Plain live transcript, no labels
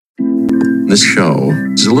This show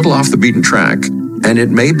is a little off the beaten track, and it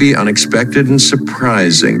may be unexpected and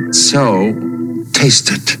surprising. So,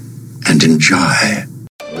 taste it and enjoy.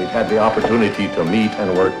 We've had the opportunity to meet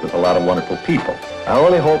and work with a lot of wonderful people. I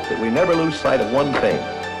only hope that we never lose sight of one thing,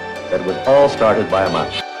 that it was all started by a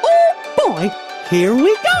mouse. Oh, boy, here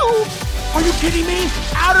we go. Are you kidding me?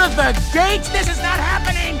 Out of the gates? This is not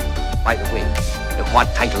happening! By the way,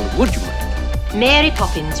 what title would you like? Mary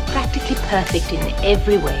Poppins, practically perfect in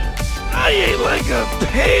every way. I ate like a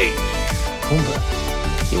pig!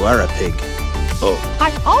 Pumbaa, you are a pig. Oh.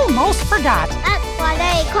 I almost forgot. That's why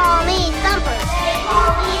they call me Thumper.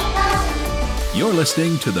 You're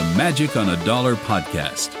listening to the Magic on a Dollar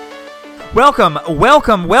podcast. Welcome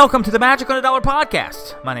to the Magic on a Dollar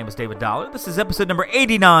podcast. My name is David Dollar. This is episode number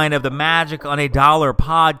 89 of the Magic on a Dollar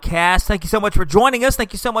podcast. Thank you so much for joining us.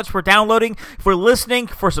 Thank you so much for downloading, for listening,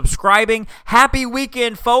 for subscribing. Happy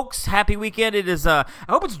weekend, folks. Happy weekend. It is, I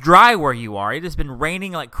hope it's dry where you are. It has been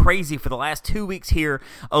raining like crazy for the last 2 weeks here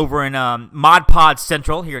over in Mod Pod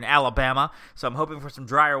Central here in Alabama. So I'm hoping for some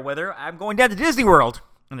drier weather. I'm going down to Disney World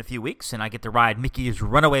in a few weeks, and I get to ride Mickey's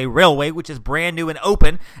Runaway Railway, which is brand new and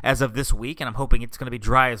open as of this week, and I'm hoping it's going to be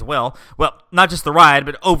dry as well. Well, not just the ride,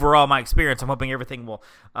 but overall my experience. I'm hoping everything will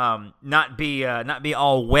not be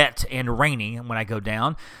all wet and rainy when I go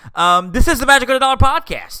down. This is the Magic on a Dollar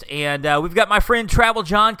podcast, and we've got my friend Travel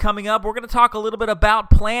John coming up. We're going to talk a little bit about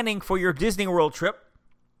planning for your Disney World trip.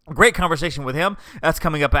 A great conversation with him. That's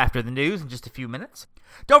coming up after the news in just a few minutes.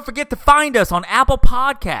 Don't forget to find us on Apple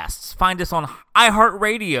Podcasts. Find us on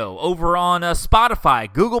iHeartRadio, over on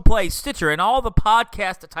Spotify, Google Play, Stitcher, and all the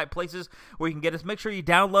podcast-type places where you can get us. Make sure you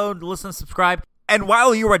download, listen, subscribe. And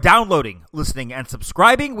while you are downloading, listening, and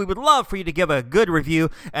subscribing, we would love for you to give a good review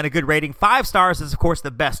and a good rating. 5 stars is, of course,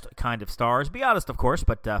 the best kind of stars. Be honest, of course,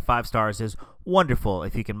 but 5 stars is wonderful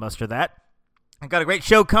if you can muster that. I've got a great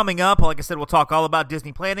show coming up. Like I said, we'll talk all about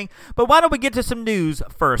Disney planning. But why don't we get to some news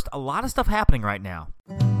first? A lot of stuff happening right now.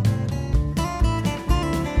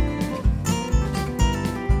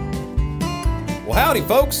 Well, howdy,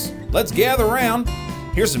 folks. Let's gather around.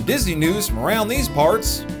 Here's some Disney news from around these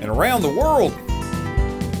parts and around the world.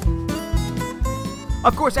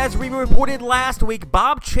 Of course, as we reported last week,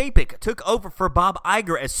 Bob Chapek took over for Bob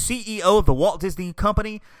Iger as CEO of the Walt Disney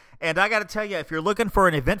Company. And I got to tell you, if you're looking for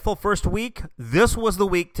an eventful first week, this was the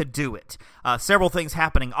week to do it. Several things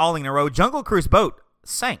happening all in a row. Jungle Cruise boat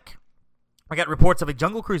sank. I got reports of a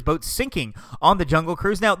Jungle Cruise boat sinking on the Jungle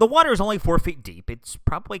Cruise. Now, the water is only 4 feet deep. It's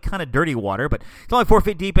probably kind of dirty water, but it's only 4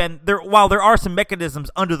 feet deep. And while there are some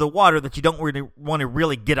mechanisms under the water that you don't really want to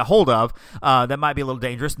really get a hold of, that might be a little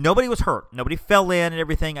dangerous. Nobody was hurt. Nobody fell in and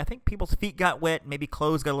everything. I think people's feet got wet. Maybe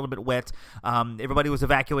clothes got a little bit wet. Everybody was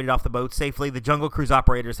evacuated off the boat safely. The Jungle Cruise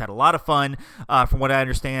operators had a lot of fun, from what I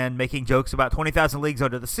understand, making jokes about 20,000 Leagues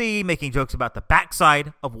Under the Sea, making jokes about the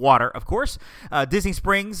backside of water, of course. Disney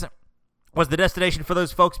Springs was the destination for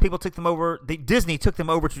those folks. People took them over. Disney took them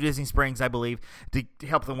over to Disney Springs, I believe, to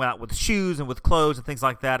help them out with shoes and with clothes and things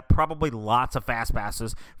like that. Probably lots of fast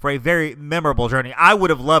passes for a very memorable journey. I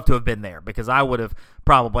would have loved to have been there because I would have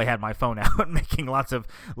probably had my phone out making lots of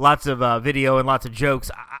video and lots of jokes.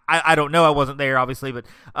 I don't know. I wasn't there, obviously, but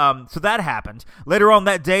so that happened. Later on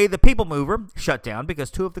that day, the People Mover shut down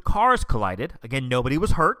because 2 of the cars collided. Again, nobody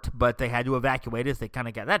was hurt, but they had to evacuate as they kind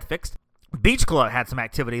of got that fixed. Beach Club had some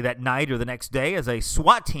activity that night or the next day as a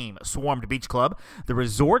SWAT team swarmed Beach Club. The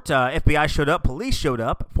resort, FBI showed up, police showed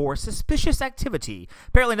up for suspicious activity.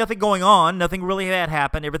 Apparently nothing going on, nothing really had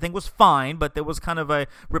happened, everything was fine, but there was kind of a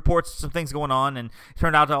reports of some things going on, and it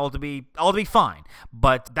turned out all to be fine.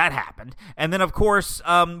 But that happened. And then, of course,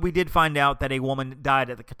 we did find out that a woman died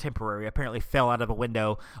at the Contemporary, apparently fell out of a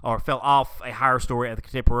window or fell off a higher story at the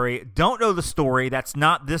Contemporary. Don't know the story. That's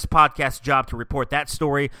not this podcast's job to report that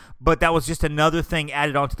story, but that was just another thing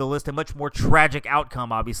added onto the list, a much more tragic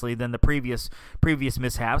outcome, obviously, than the previous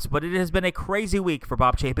mishaps. But it has been a crazy week for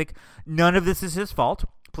Bob Chapek. None of this is his fault.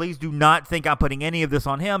 Please do not think I'm putting any of this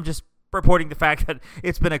on him. Just reporting the fact that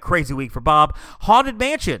it's been a crazy week for Bob. Haunted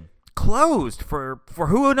Mansion closed for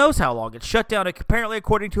who knows how long. It's shut down. Apparently,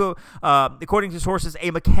 according to sources,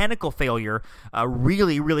 a mechanical failure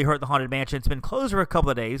really hurt the Haunted Mansion. It's been closed for a couple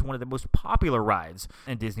of days. One of the most popular rides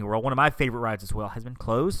in Disney World, one of my favorite rides as well, has been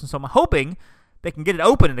closed. And so I'm hoping they can get it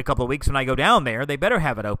open in a couple of weeks when I go down there. They better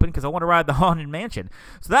have it open because I want to ride the Haunted Mansion.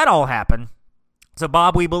 So that all happened. So,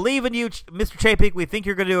 Bob, we believe in you, Mr. Chapek. We think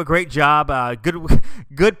you're going to do a great job.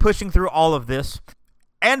 Good pushing through all of this.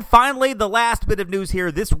 And finally, the last bit of news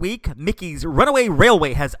here this week, Mickey's Runaway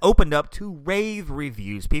Railway has opened up to rave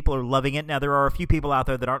reviews. People are loving it. Now, there are a few people out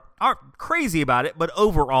there that aren't crazy about it, but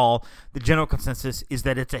overall, the general consensus is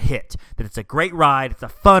that it's a hit, that it's a great ride, it's a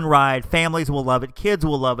fun ride, families will love it, kids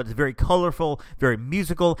will love it, it's very colorful, very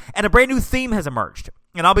musical, and a brand new theme has emerged.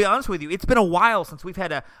 And I'll be honest with you, it's been a while since we've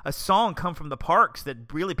had a song come from the parks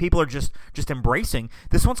that really people are just embracing.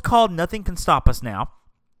 This one's called Nothing Can Stop Us Now.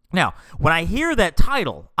 Now, when I hear that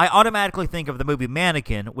title, I automatically think of the movie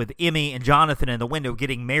Mannequin with Emmy and Jonathan in the window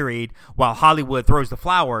getting married while Hollywood throws the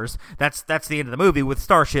flowers. That's the end of the movie with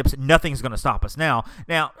starships. Nothing's going to stop us now.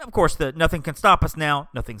 Now, of course, the Nothing Can Stop Us Now,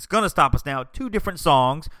 Nothing's Going to Stop Us Now, two different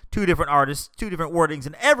songs, two different artists, two different wordings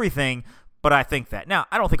and everything. But I think that. Now,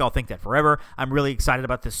 I don't think I'll think that forever. I'm really excited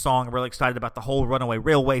about this song. I'm really excited about the whole Runaway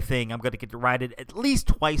Railway thing. I'm going to get to ride it at least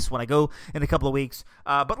twice when I go in a couple of weeks.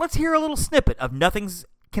 But let's hear a little snippet of Nothing's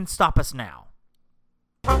Can Stop Us Now.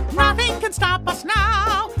 Nothing can stop us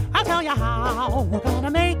now. I'll tell you how. We're gonna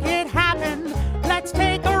make it happen. Let's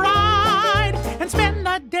take a ride and spend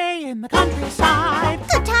the day in the countryside.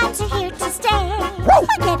 Good times are here to stay. We'll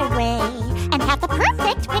get away and have the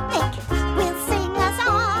perfect picnic. We'll sing a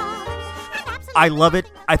song. I love it.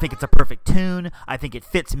 I think it's a perfect tune. I think it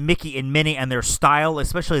fits Mickey and Minnie and their style,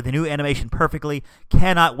 especially the new animation, perfectly.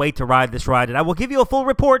 Cannot wait to ride this ride. And I will give you a full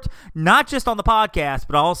report, not just on the podcast,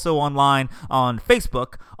 but also online on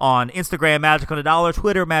Facebook, on Instagram, Magic on a Dollar,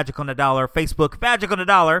 Twitter, Magic on a Dollar, Facebook, Magic on a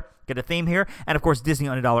Dollar. Get a theme here, and of course Disney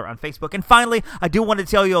on a Dollar on Facebook. And finally, I do want to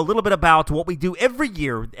tell you a little bit about what we do every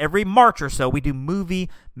year, every March or so. We do Movie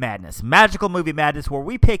Madness, Magical Movie Madness, where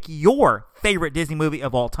we pick your favorite Disney movie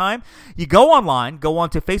of all time. You go online, go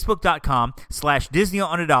on to Facebook.com/Disney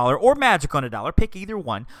on a Dollar or Magic on a Dollar, pick either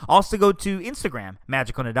one. Also go to Instagram,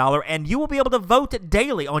 Magic on a Dollar, and you will be able to vote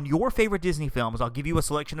daily on your favorite Disney films. I'll give you a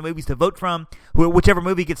selection of movies to vote from. Whichever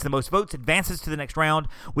movie gets the most votes advances to the next round.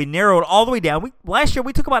 We narrowed all the way down. Last year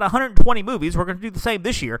we took about 120 movies. We're going to do the same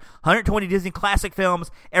this year. 120 Disney classic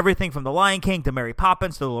films, everything from The Lion King to Mary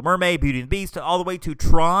Poppins to The Little Mermaid, Beauty and the Beast, to all the way to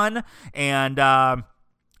Tron and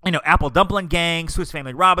Apple Dumpling Gang, Swiss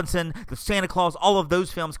Family Robinson, The Santa Claus, all of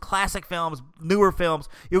those films, classic films, newer films.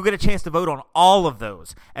 You'll get a chance to vote on all of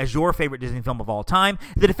those as your favorite Disney film of all time.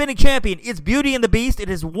 The defending champion is Beauty and the Beast. It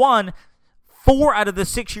has won 4 out of the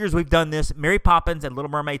 6 years we've done this. Mary Poppins and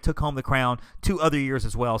Little Mermaid took home the crown 2 other years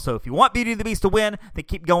as well. So if you want Beauty and the Beast to win, then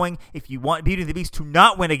keep going. If you want Beauty and the Beast to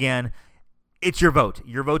not win again, it's your vote.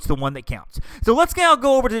 Your vote's the one that counts. So let's now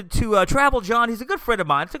go over to Travel John. He's a good friend of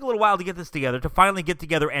mine. It took a little while to get this together, to finally get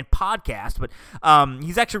together and podcast. But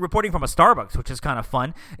he's actually reporting from a Starbucks, which is kind of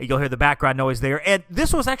fun. You'll hear the background noise there. And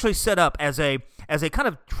this was actually set up as a kind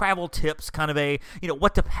of travel tips, kind of a,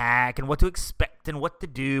 what to pack and what to expect and what to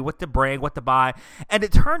do, what to bring, what to buy. And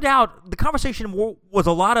it turned out the conversation was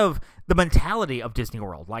a lot of the mentality of Disney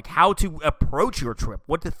World, like how to approach your trip,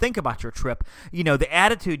 what to think about your trip, the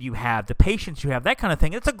attitude you have, the patience you have, that kind of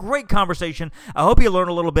thing. It's a great conversation. I hope you learn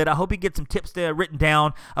a little bit. I hope you get some tips written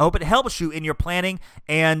down. I hope it helps you in your planning.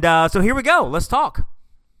 And so here we go. Let's talk.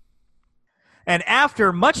 And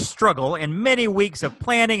after much struggle and many weeks of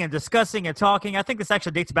planning and discussing and talking, I think this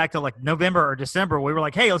actually dates back to like November or December. We were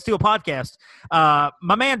like, hey, let's do a podcast.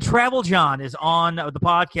 My man Travel John is on the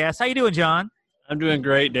podcast. How you doing, John? I'm doing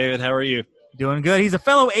great, David. How are you? Doing good. He's a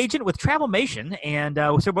fellow agent with Travelmation, and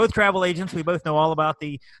so we're both travel agents. We both know all about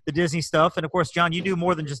the Disney stuff. And, of course, John, you do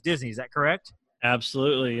more than just Disney. Is that correct?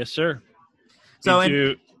 Absolutely. Yes, sir. So,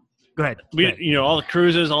 go ahead. All the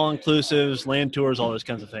cruises, all-inclusives, land tours, all those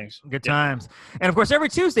kinds of things. Good times. And, of course, every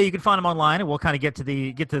Tuesday you can find them online, and we'll kind of get to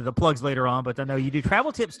the plugs later on. But I know you do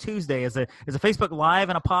Travel Tips Tuesday as a Facebook Live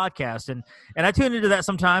and a podcast. And I tune into that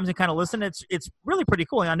sometimes and kind of listen. It's really pretty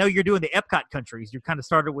cool. And I know you're doing the Epcot countries. You kind of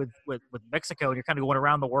started with Mexico, and you're kind of going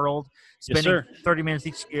around the world, spending 30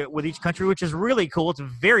 minutes with each country, which is really cool. It's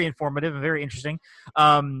very informative and very interesting.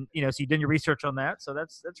 So you've done your research on that. So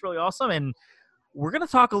that's really awesome. And we're going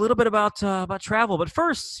to talk a little bit about travel, but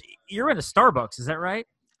first, you're in a Starbucks, is that right?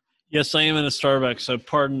 Yes, I am in a Starbucks, so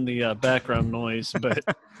pardon the background noise, but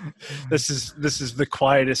this is the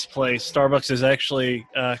quietest place. Starbucks is actually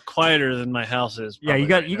quieter than my house is. Yeah, you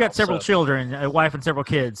got several children, a wife and several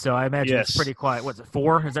kids, so I imagine it's pretty quiet. What's it,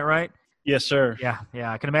 4? Is that right? Yes, sir. Yeah,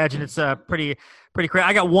 I can imagine it's pretty crazy.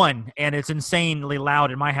 I got 1, and it's insanely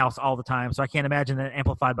loud in my house all the time, so I can't imagine that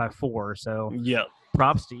amplified by 4. So yeah.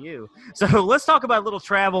 Props to you. So let's talk about little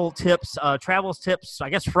travel tips, travels tips, I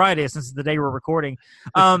guess Friday, since it's the day we're recording.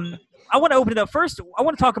 I want to open it up. First, I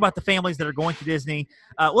want to talk about the families that are going to Disney.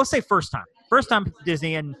 Let's say first time to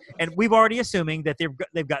Disney, and we've already assuming that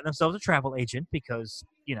they've gotten themselves a travel agent because,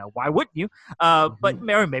 why wouldn't you? But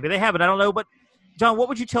maybe they haven't. I don't know. But John, what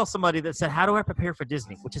would you tell somebody that said, how do I prepare for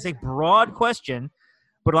Disney? Which is a broad question,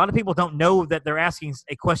 but a lot of people don't know that they're asking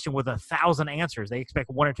a question with 1,000 answers. They expect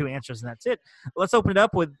 1 or 2 answers, and that's it. Let's open it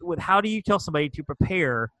up with how do you tell somebody to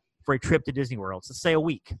prepare for a trip to Disney World? So say a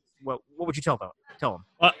week. What would you tell them?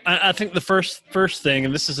 Well, I think the first thing,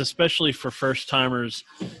 and this is especially for first timers,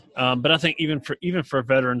 but I think even for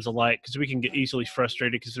veterans alike, because we can get easily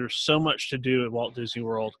frustrated because there's so much to do at Walt Disney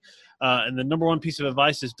World. And the number one piece of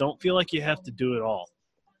advice is don't feel like you have to do it all.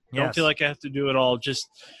 Don't feel like you have to do it all. Just,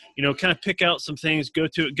 kind of pick out some things, go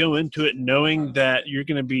into it knowing that you're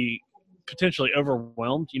going to be potentially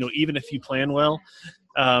overwhelmed, even if you plan well.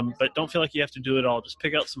 But don't feel like you have to do it all. Just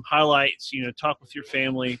pick out some highlights, talk with your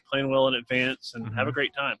family, plan well in advance, and have a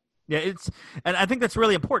great time. Yeah, and I think that's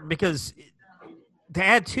really important because to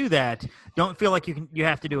add to that, don't feel like you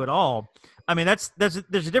have to do it all. I mean, there's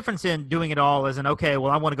a difference in doing it all as in, okay,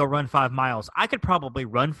 well, I want to go run 5 miles. I could probably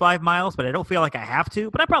run 5 miles, but I don't feel like I have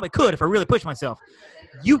to. But I probably could if I really push myself.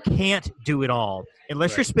 You can't do it all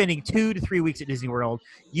unless you're spending 2 to 3 weeks at Disney World.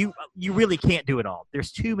 You really can't do it all.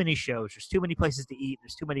 There's too many shows. There's too many places to eat.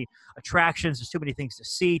 There's too many attractions. There's too many things to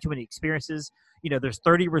see. Too many experiences. There's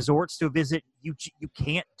 30 resorts to visit. You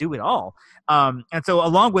can't do it all. And so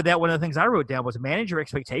along with that, one of the things I wrote down was manage your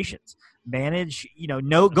expectations. Manage,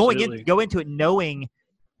 go into it knowing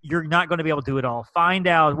you're not going to be able to do it all. Find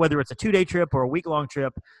out whether it's a 2-day trip or a week-long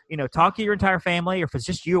trip. Talk to your entire family, or if it's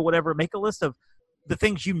just you or whatever. Make a list of the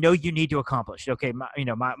things you need to accomplish. Okay,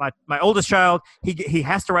 my oldest child, he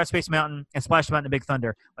has to ride Space Mountain and Splash Mountain and Big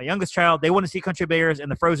Thunder. My youngest child, they want to see Country Bears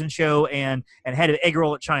and the Frozen show and had an egg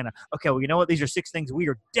roll at China. Okay, well, you know what? These are 6 things we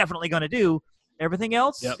are definitely going to do. Everything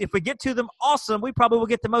else, if we get to them, awesome. We probably will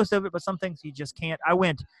get the most of it, but some things you just can't. I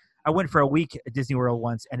went for a week at Disney World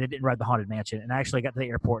once, and I didn't ride the Haunted Mansion, and I actually got to the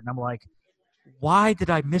airport, and I'm like, why did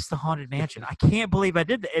I miss the Haunted Mansion? I can't believe I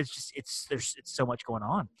did that. It's so much going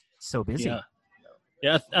on. It's so busy.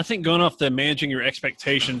 Yeah, I think going off the managing your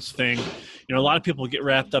expectations thing, a lot of people get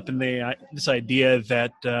wrapped up in this idea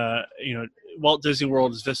that, Walt Disney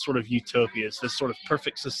World is this sort of utopia. It's this sort of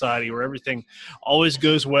perfect society where everything always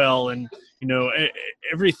goes well and,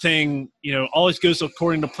 everything, always goes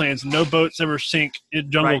according to plans. No boats ever sink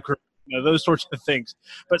in Jungle Cruise, those sorts of things.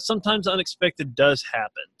 But sometimes unexpected does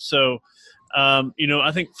happen. So,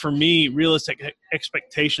 I think for me, realistic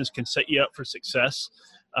expectations can set you up for success.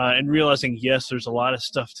 And realizing, yes, there's a lot of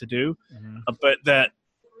stuff to do, but that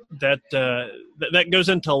goes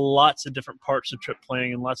into lots of different parts of trip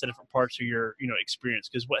planning and lots of different parts of your experience.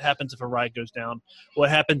 Because what happens if a ride goes down? What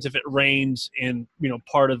happens if it rains and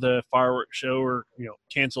part of the fireworks show or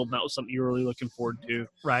canceled? And that was something you were really looking forward to,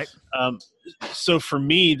 right? So for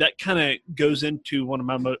me, that kind of goes into one of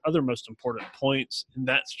my other most important points, and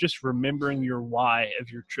that's just remembering your why of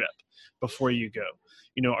your trip before you go.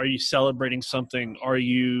 Are you celebrating something? Are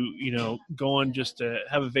you, going just to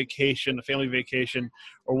have a vacation, a family vacation,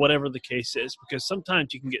 or whatever the case is? Because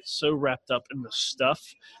sometimes you can get so wrapped up in the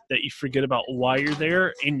stuff that you forget about why you're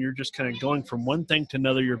there, and you're just kind of going from one thing to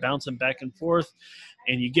another. You're bouncing back and forth,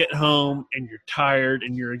 and you get home, and you're tired,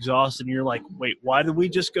 and you're exhausted, and you're like, wait, why did we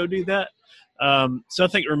just go do that? So I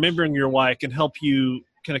think remembering your why can help you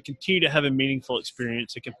kind of continue to have a meaningful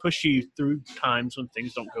experience. It can push you through times when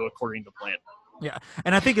things don't go according to plan. Yeah,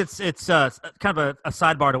 and I think it's kind of a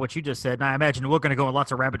sidebar to what you just said, and I imagine we're going to go on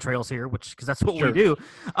lots of rabbit trails here, because that's what we do.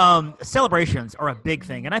 Celebrations are a big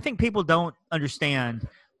thing, and I think people don't understand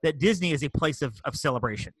that Disney is a place of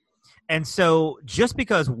celebration. And so just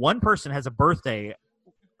because one person has a birthday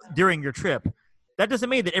during your trip, that doesn't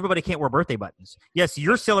mean that everybody can't wear birthday buttons. Yes,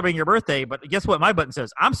 you're celebrating your birthday, but guess what? My button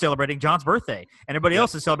says, I'm celebrating John's birthday, and everybody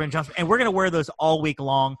else is celebrating John's. And we're going to wear those all week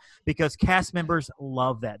long because cast members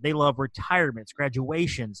love that. They love retirements,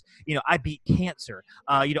 graduations. I beat cancer.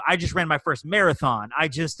 I just ran my first marathon. I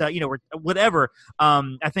just, whatever.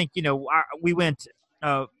 I think, we went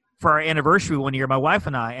for our anniversary one year, my wife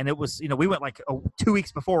and I, and it was, we went like 2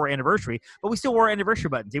 weeks before our anniversary, but we still wore our anniversary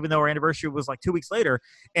buttons, even though our anniversary was like 2 weeks later.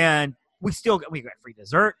 And we got free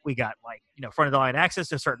dessert. We got front of the line access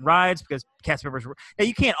to certain rides because cast members were. Now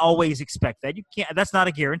you can't always expect that. You can't. That's not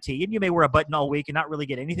a guarantee. And you may wear a button all week and not really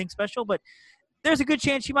get anything special, but there's a good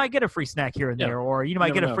chance you might get a free snack here and there, or you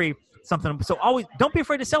might get a free something. So always don't be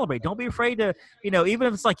afraid to celebrate. Don't be afraid to even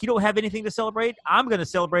if it's like you don't have anything to celebrate. I'm going to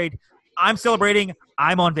celebrate. I'm celebrating.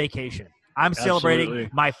 I'm on vacation. I'm celebrating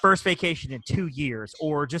my first vacation in 2 years,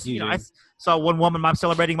 or just I saw one woman. I'm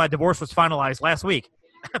celebrating my divorce was finalized last week.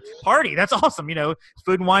 Party, that's awesome.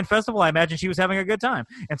 Food and wine festival. I imagine she was having a good time,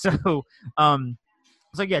 and so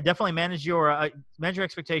definitely manage your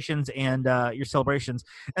expectations and your celebrations.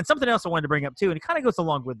 And something else I wanted to bring up too, and it kind of goes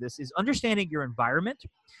along with this, is understanding your environment,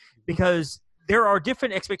 because there are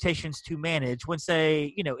different expectations to manage when,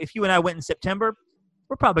 say, if you and I went in September,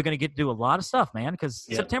 we're probably going to get to do a lot of stuff, man, because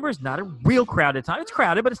September is not a real crowded time. It's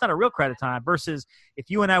crowded, but it's not a real crowded time versus if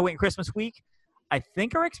you and I went Christmas week, I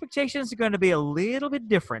think our expectations are going to be a little bit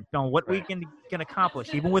different on what we can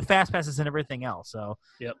accomplish, even with fast passes and everything else. So,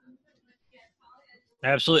 yep.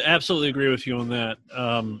 Absolutely agree with you on that.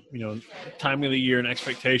 Time of the year and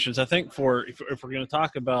expectations. I think if we're going to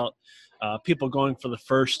talk about people going for the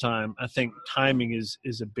first time, I think timing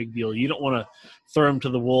is a big deal. You don't want to throw them to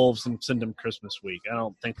the wolves and send them Christmas week. I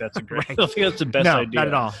don't think that's a great. I don't think that's the best idea. Not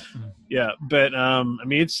at all. Yeah, but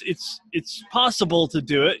it's possible to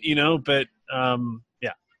do it, but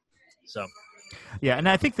yeah. So. Yeah, and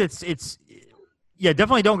I think it's. Yeah,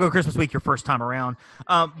 definitely don't go Christmas week your first time around.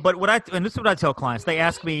 But and this is what I tell clients. They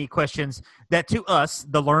ask me questions that to us,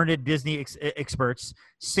 the learned Disney experts,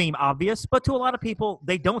 seem obvious, but to a lot of people,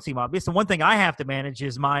 they don't seem obvious. And one thing I have to manage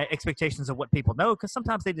is my expectations of what people know, because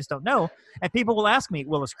sometimes they just don't know. And people will ask me,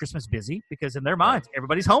 "Well, is Christmas busy?" Because in their minds,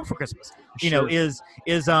 everybody's home for Christmas. Sure. Is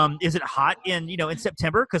it hot in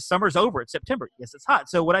September? Because summer's over. It's September. Yes, it's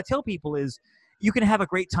hot. So what I tell people is, you can have a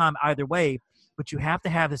great time either way, but you have to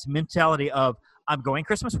have this mentality of, I'm going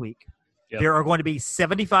Christmas week. Yep. There are going to be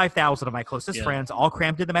 75,000 of my closest friends all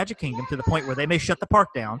crammed in the Magic Kingdom to the point where they may shut the park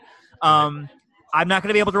down. I'm not going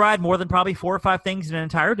to be able to ride more than probably 4 or 5 things in an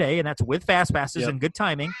entire day, and that's with fast passes and good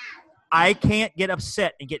timing. I can't get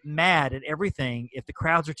upset and get mad at everything if the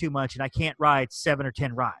crowds are too much and I can't ride 7 or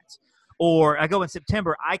 10 rides. Or I go in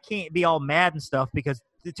September, I can't be all mad and stuff because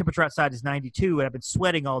the temperature outside is 92 and I've been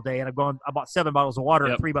sweating all day and I bought 7 bottles of water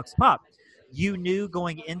at $3 a pop. You knew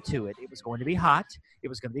going into it was going to be hot, it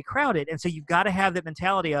was going to be crowded. And so you've got to have that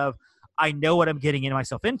mentality of, I know what I'm getting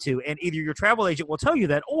myself into. And either your travel agent will tell you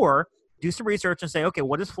that, or do some research and say, okay,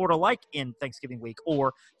 what is Florida like in Thanksgiving week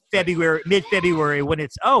or February, mid-February, when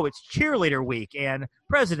it's cheerleader week and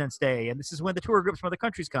President's Day, and this is when the tour groups from other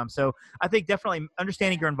countries come. So I think definitely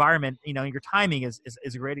understanding your environment, your timing is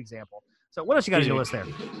a great example. So what else you got on your list there?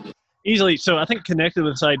 Easily. So I think connected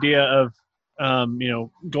with this idea of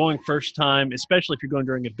going first time, especially if you're going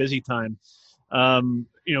during a busy time,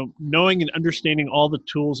 knowing and understanding all the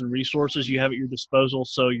tools and resources you have at your disposal.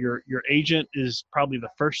 So your agent is probably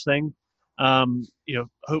the first thing,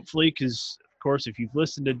 hopefully, because of course, if you've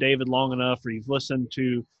listened to David long enough, or you've listened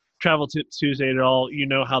to Travel Tips Tuesday at all, you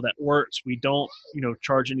know how that works. We don't,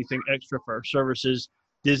 charge anything extra for our services.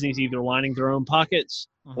 Disney's either lining their own pockets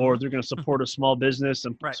or they're going to support a small business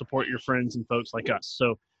and support your friends and folks like us.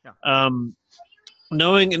 So,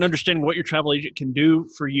 knowing and understanding what your travel agent can do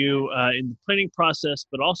for you in the planning process,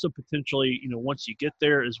 but also potentially, once you get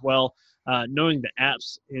there as well, knowing the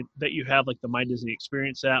apps that you have, like the My Disney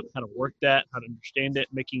Experience app, how to work that, how to understand it,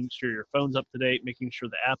 making sure your phone's up to date, making sure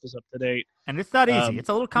the app is up to date. And it's not easy. It's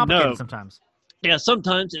a little complicated sometimes. Yeah,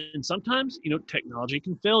 sometimes. And sometimes, technology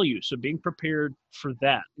can fail you. So being prepared for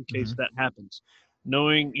that in case that happens.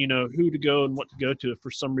 Knowing, who to go and what to go to if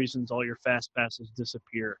for some reasons all your fast passes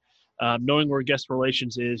disappear. Knowing where guest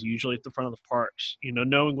relations is, usually at the front of the parks.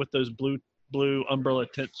 Knowing what those blue umbrella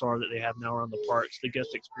tents are that they have now around the parks, the guest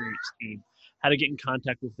experience team, how to get in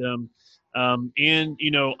contact with them. And,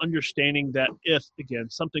 understanding that if, again,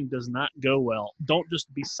 something does not go well, don't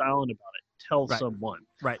just be silent about it. Tell someone.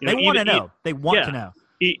 Right. They want to know. They want to know.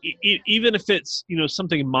 Even if it's,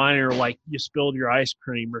 something minor, like you spilled your ice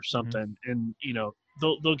cream or something, and,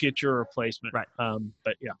 they'll get your replacement. Right.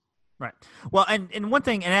 But yeah. Right. Well, and one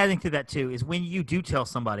thing, and adding to that too, is when you do tell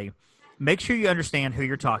somebody, make sure you understand who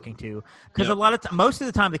you're talking to, because most of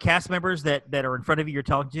the time, the cast members that are in front of you, you're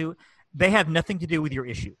talking to, they have nothing to do with your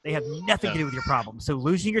issue. They have nothing to do with your problem. So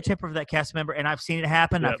losing your temper for that cast member, and I've seen it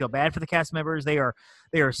happen. I feel bad for the cast members. They are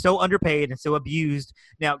so underpaid and so abused.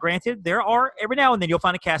 Now, granted, there are every now and then you'll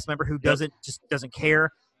find a cast member who doesn't care.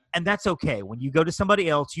 And that's okay. When you go to somebody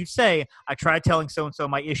else, you say, I tried telling so-and-so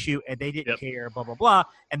my issue and they didn't care, blah, blah, blah,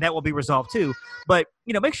 and that will be resolved too. But,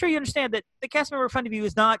 make sure you understand that the cast member in front of you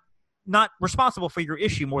is not responsible for your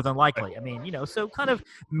issue more than likely. I mean, so kind of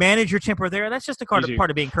manage your temper there. That's just a part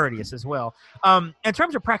of being courteous as well. In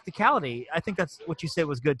terms of practicality, I think that's what you said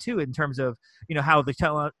was good too, in terms of, how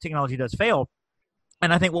the technology does fail.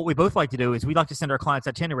 And I think what we both like to do is we like to send our clients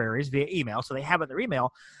itineraries via email, so they have it in their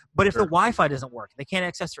email. But if the Wi-Fi doesn't work, they can't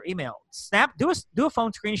access their email. Do a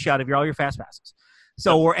phone screenshot of all your fast passes.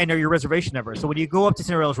 So and your reservation number. So when you go up to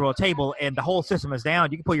Cinderella's Royal Table and the whole system is down,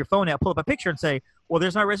 you can pull your phone out, pull up a picture, and say, "Well,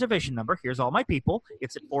 there's my reservation number. Here's all my people.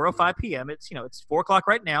 It's at 4:05 p.m. It's 4 o'clock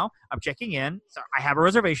right now. I'm checking in. So I have a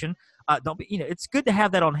reservation. It's good to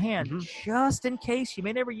have that on hand just in case you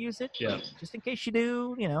may never use it. Yeah. Just in case you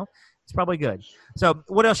do. It's probably good. So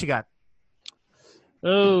what else you got?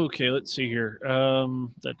 Okay, let's see here.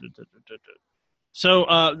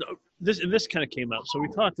 So this kind of came up. So we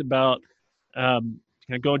talked about kind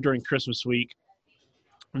of going during Christmas week.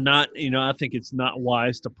 Not, I think it's not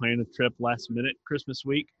wise to plan a trip last minute Christmas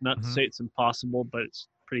week. Not to say it's impossible, but it's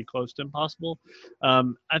pretty close to impossible.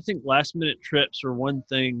 I think last minute trips are one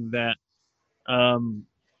thing that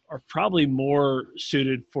are probably more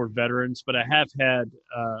suited for veterans, but I have had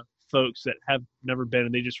folks that have never been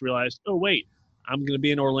and they just realized, oh, wait, I'm going to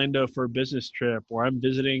be in Orlando for a business trip, or I'm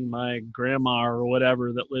visiting my grandma or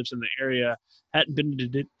whatever that lives in the area. Hadn't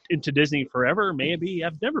been into Disney forever. Maybe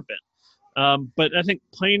I've never been. But I think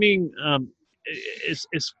planning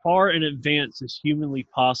as far in advance as humanly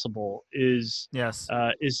possible is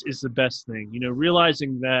the best thing.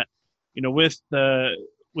 Realizing that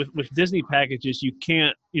with Disney packages, you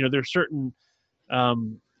can't. There's certain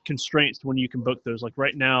constraints to when you can book those. Like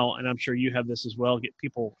right now, and I'm sure you have this as well. Get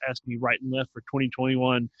people asking me right and left for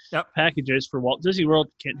 2021 packages for Walt Disney World.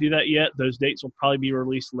 Can't do that yet. Those dates will probably be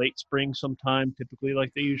released late spring sometime, typically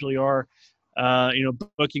like they usually are.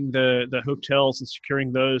 Booking the hotels and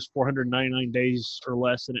securing those 499 days or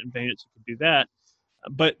less in advance, you can do that.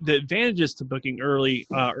 But the advantages to booking early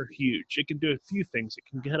are huge. It can do a few things. It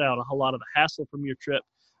can get out a whole lot of the hassle from your trip.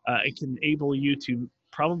 It can enable you to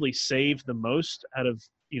probably save the most out of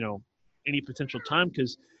any potential time,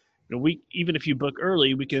 because even if you book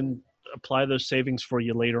early, we can apply those savings for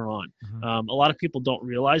you later on. A lot of people don't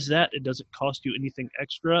realize that it doesn't cost you anything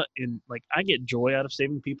extra, and like I get joy out of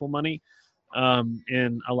saving people money.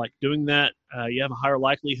 And I like doing that. You have a higher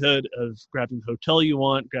likelihood of grabbing the hotel you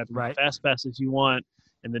want, grabbing the fast passes you want,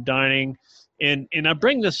 and the dining. And I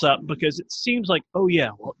bring this up because it seems like, oh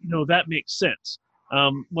yeah, well, that makes sense.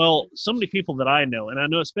 Well, so many people that I know, and I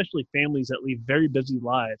know especially families that lead very busy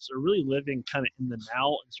lives, are really living kind of in the now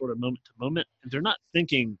and sort of moment to moment. And they're not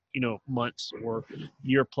thinking, months or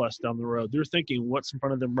year plus down the road. They're thinking what's in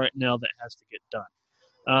front of them right now that has to get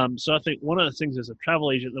done. So I think one of the things as a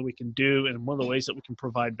travel agent that we can do, and one of the ways that we can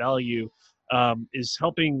provide value, is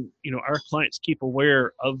helping our clients keep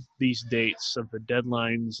aware of these dates, of the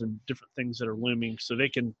deadlines and different things that are looming, so they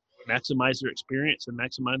can maximize their experience and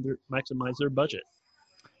maximize their budget.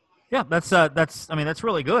 Yeah, that's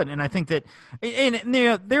really good, and I think that, and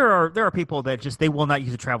there are people that just they will not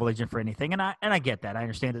use a travel agent for anything, and I get that. I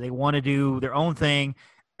understand that they want to do their own thing,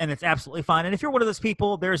 and it's absolutely fine. And if you're one of those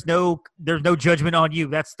people, there's no judgment on you.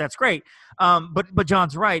 That's great. But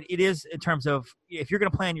John's right. It is in terms of if you're going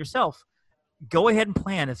to plan yourself, go ahead and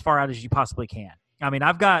plan as far out as you possibly can. I mean,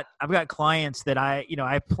 I've got clients that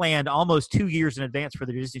I planned almost 2 years in advance for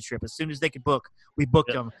the Disney trip. As soon as they could book, we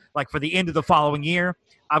booked them like for the end of the following year.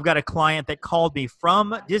 I've got a client that called me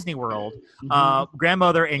from Disney World.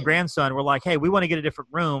 Grandmother and grandson were like, hey, we want to get a different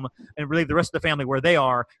room and leave the rest of the family where they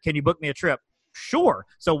are. Can you book me a trip? Sure.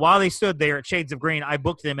 So while they stood there at Shades of Green, I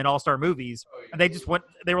booked them in All-Star Movies. And they just went,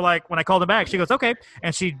 they were like, when I called them back, she goes, okay.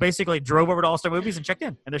 And she basically drove over to All-Star Movies and checked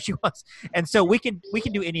in. And there she was. And so we can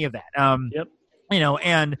do any of that. Yep.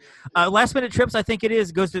 And last minute trips, I think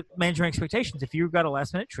goes to managing expectations. If you've got a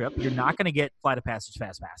last minute trip, you're not going to get Flight of Passage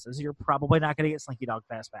fast passes. You're probably not going to get Slinky Dog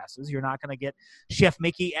fast passes. You're not going to get Chef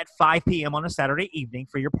Mickey at 5 p.m. on a Saturday evening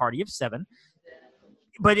for your party of 7.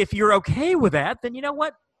 But if you're okay with that, then you know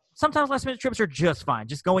what? Sometimes last minute trips are just fine.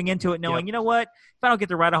 Just going into it knowing, you know what? If I don't get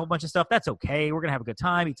to ride a whole bunch of stuff, that's okay. We're going to have a good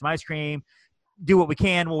time, eat some ice cream, do what we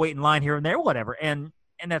can. We'll wait in line here and there, whatever. And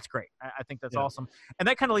that's great. I think that's awesome. And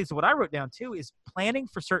that kind of leads to what I wrote down too, is planning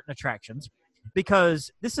for certain attractions,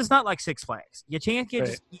 because this is not like Six Flags. You can't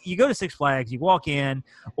get you go to Six Flags, you walk in,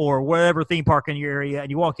 or whatever theme park in your area,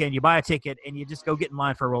 and you walk in, you buy a ticket, and you just go get in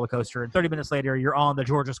line for a roller coaster. And 30 minutes later, you're on the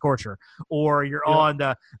Georgia Scorcher, or you're on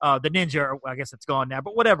the Ninja. Or, well, I guess it's gone now,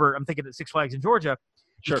 but whatever. I'm thinking at Six Flags in Georgia.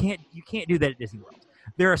 Sure. You can't do that at Disney World.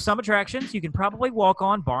 There are some attractions you can probably walk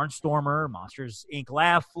on. Barnstormer, Monsters, Inc.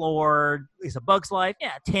 Laugh Floor, It's a Bug's Life.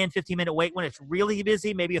 Yeah, 10, 15-minute wait when it's really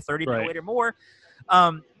busy, maybe a 30-minute wait or more.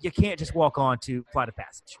 You can't just walk on to Flight of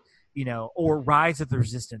Passage, or Rise of the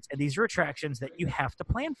Resistance. And these are attractions that you have to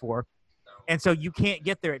plan for. And so you can't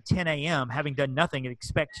get there at 10 a.m. having done nothing and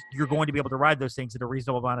expect you're going to be able to ride those things in a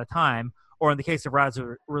reasonable amount of time, or in the case of Rise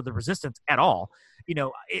of the Resistance, at all.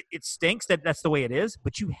 It stinks that that's the way it is,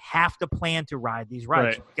 but you have to plan to ride these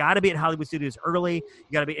rides. You've got to be at Hollywood Studios early.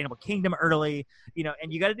 You got to be at Animal Kingdom early,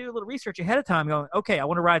 and you got to do a little research ahead of time going, okay, I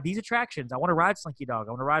want to ride these attractions. I want to ride Slinky Dog.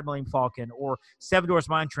 I want to ride Millennium Falcon or Seven Dwarfs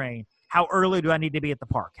Mine Train. How early do I need to be at the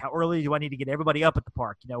park? How early do I need to get everybody up at the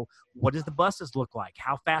park? What does the buses look like?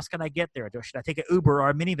 How fast can I get there? Should I take an Uber or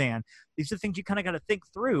a minivan? These are things you kind of got to think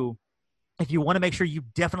through if you want to make sure you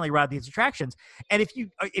definitely ride these attractions. And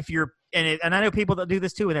and I know people that do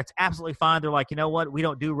this too, and that's absolutely fine. They're like, you know what? We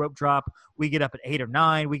don't do rope drop. We get up at 8 or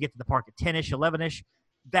 9. We get to the park at 10-ish, 11-ish.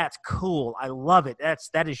 That's cool. I love it.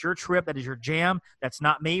 That is your trip. That is your jam. That's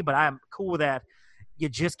not me, but I'm cool with that. You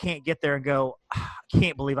just can't get there and go, I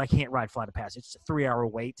can't believe I can't ride Flight of Passage. It's a 3-hour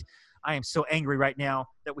wait. I am so angry right now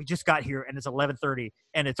that we just got here and it's 11:30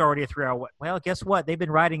 and it's already a 3-hour wait. Well, guess what? They've been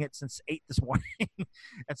riding it since 8 this morning.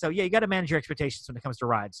 And so, yeah, you got to manage your expectations when it comes to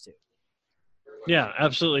rides too. Yeah,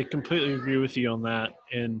 absolutely. Completely agree with you on that.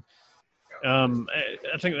 And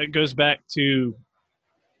I think that goes back to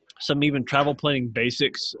some even travel planning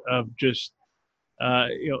basics of just,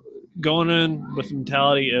 going in with the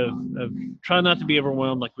mentality of trying not to be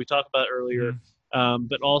overwhelmed, like we talked about earlier,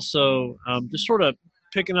 but also just sort of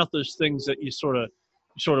picking out those things that you sort of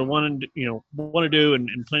want to do and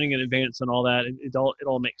planning in advance and all that. It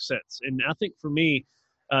all makes sense. And I think for me,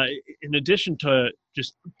 in addition to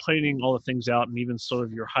just planning all the things out and even sort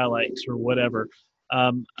of your highlights or whatever,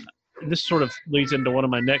 this sort of leads into one of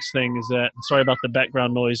my next things. Is that, sorry about the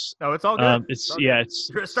background noise. No, it's all good. It's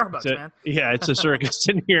Starbucks, man. Yeah, it's a circus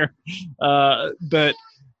in here. But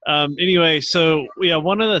anyway, so yeah,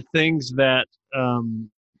 one of the things that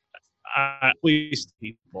at least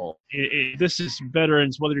people, this is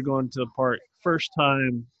veterans, whether you're going to the park first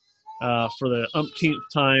time, for the umpteenth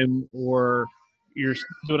time, or you're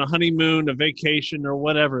doing a honeymoon, a vacation, or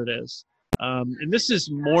whatever it is. And this is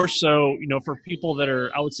more so, for people that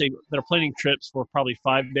are, I would say, that are planning trips for probably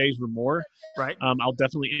 5 days or more. Right. I'll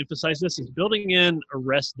definitely emphasize this, is building in a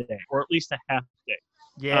rest day or at least a half day.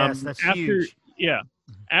 Yes, that's huge. Yeah.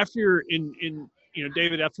 After you're in,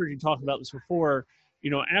 David, after you talked about this before,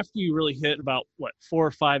 after you really hit about 4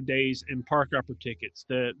 or 5 days in park hopper tickets,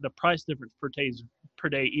 the price difference per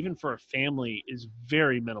day, even for a family, is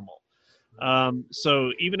very minimal.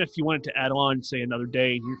 So even if you wanted to add on, say, another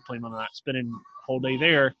day, and you're planning on not spending a whole day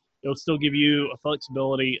there, it'll still give you a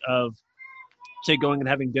flexibility of, say, going and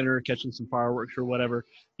having dinner, catching some fireworks or whatever.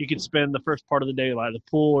 You could spend the first part of the day by the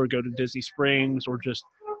pool or go to Disney Springs or just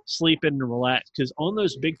sleep in and relax. Because on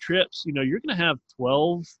those big trips, you're going to have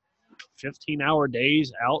 12, 15-hour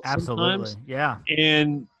days out. Absolutely. Sometimes. Yeah.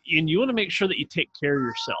 And you want to make sure that you take care of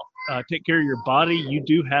yourself. Take care of your body. You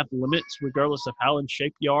do have limits regardless of how in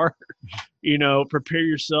shape you are. Prepare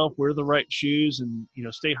yourself, wear the right shoes, and,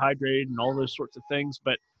 stay hydrated and all those sorts of things.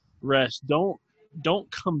 But rest.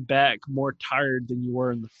 Don't come back more tired than you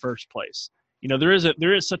were in the first place. There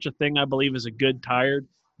is such a thing, I believe, as a good tired,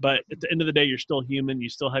 but at the end of the day, you're still human. You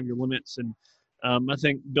still have your limits. And I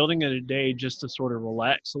think building in a day just to sort of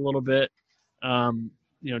relax a little bit,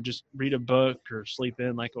 just read a book or sleep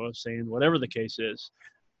in, like I was saying, whatever the case is,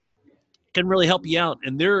 can really help you out.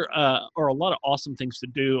 And there are a lot of awesome things to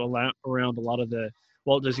do around a lot of the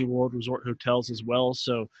Walt Disney World Resort hotels as well.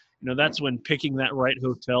 So, that's when picking that right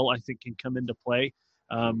hotel, I think, can come into play.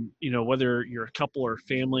 Whether you're a couple or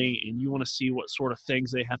family and you want to see what sort of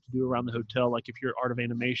things they have to do around the hotel. Like if you're Art of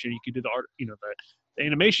Animation, you can do the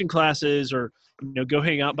animation classes, or, go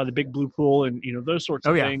hang out by the big blue pool and, those sorts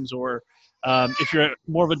of things. Or if you're at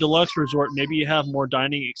more of a deluxe resort, maybe you have more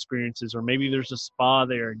dining experiences, or maybe there's a spa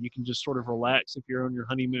there and you can just sort of relax if you're on your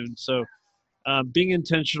honeymoon. So being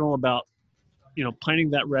intentional about, planning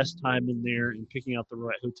that rest time in there and picking out the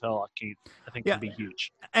right hotel, I think can be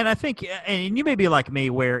huge. And I think, and you may be like me,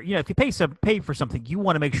 where if you pay for something, you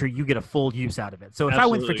want to make sure you get a full use out of it. So if I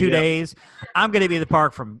went for 2 days, I'm going to be in the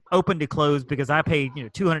park from open to close because I paid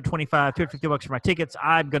 $225, $250 for my tickets.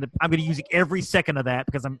 I'm going to use every second of that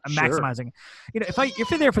because I'm maximizing. If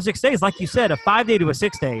you're there for 6 days, like you said, a 5-day to a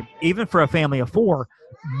 6-day, even for a family of 4,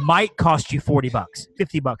 might cost you $40,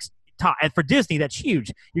 $50. And for Disney, that's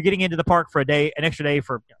huge. You're getting into the park for an extra day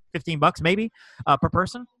for $15 maybe per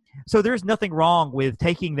person. So there's nothing wrong with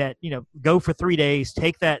taking that, go for 3 days,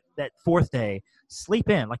 take that 4th day, sleep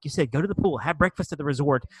in. Like you said, go to the pool, have breakfast at the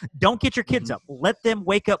resort. Don't get your kids up. Let them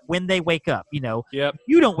wake up when they wake up. You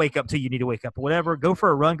don't wake up till you need to wake up or whatever. Go for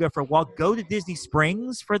a run, go for a walk, go to Disney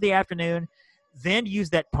Springs for the afternoon, then use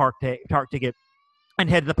that park ticket and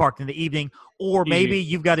head to the park in the evening. Or maybe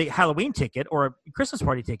you've got a Halloween ticket or a Christmas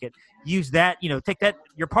party ticket. Use that, take that,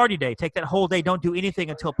 your party day, take that whole day. Don't do anything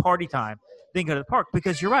until party time. Then go to the park,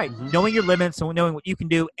 because you're right. Knowing your limits and knowing what you can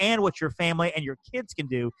do and what your family and your kids can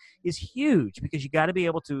do is huge, because you got to be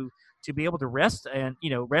able to rest and,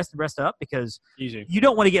 rest up, because you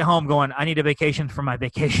don't want to get home going, I need a vacation from my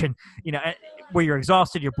vacation, where you're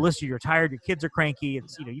exhausted, you're blistered, you're tired, your kids are cranky.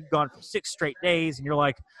 It's, you've gone for 6 straight days and you're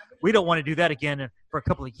like, we don't want to do that again for a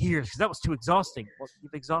couple of years because that was too exhausting. Well,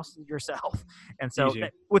 you've exhausted yourself. And so,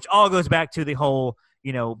 which all goes back to the whole,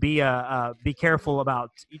 be careful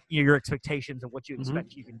about your expectations of what you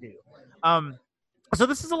expect you can do. So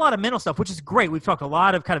this is a lot of mental stuff, which is great. We've talked a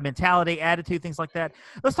lot of kind of mentality, attitude, things like that.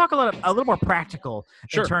 Let's talk a little more practical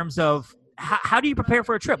in terms of how do you prepare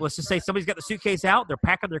for a trip? Let's just say somebody's got the suitcase out, they're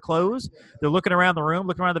packing their clothes, they're looking around the room,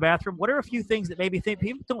 looking around the bathroom. What are a few things that maybe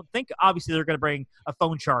people don't think? Obviously, they're going to bring a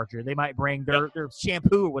phone charger. They might bring their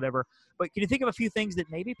shampoo or whatever. But can you think of a few things that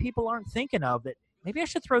maybe people aren't thinking of that maybe I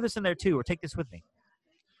should throw this in there too or take this with me?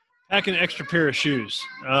 Pack an extra pair of shoes,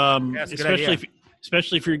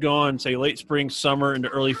 especially if you're going, say, late spring, summer, into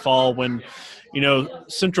early fall when,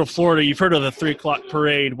 Central Florida, you've heard of the 3 o'clock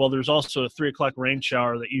parade. Well, there's also a 3 o'clock rain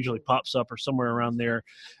shower that usually pops up or somewhere around there.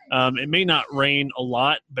 It may not rain a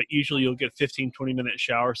lot, but usually you'll get a 15, 20-minute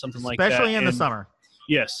shower, something like that. Especially in the summer.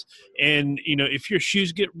 Yes. And, if your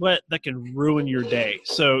shoes get wet, that can ruin your day.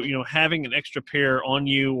 So, having an extra pair on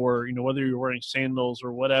you or, whether you're wearing sandals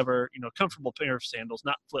or whatever, comfortable pair of sandals,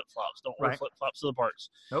 not flip-flops. Don't wear flip-flops to the parks.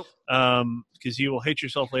 Nope. Because you will hate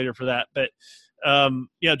yourself later for that. But,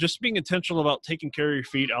 just being intentional about taking care of your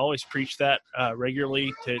feet. I always preach that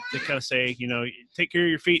regularly to kind of say, take care of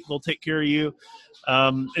your feet, they'll take care of you.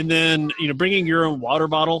 And then, bringing your own water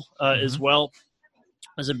bottle as well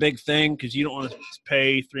is a big thing because you don't want to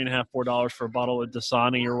pay $3.50, $4 for a bottle of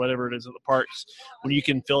Dasani or whatever it is at the parks when you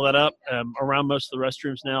can fill that up. Around most of the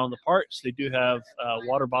restrooms now in the parks, they do have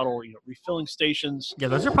water bottle refilling stations. Yeah,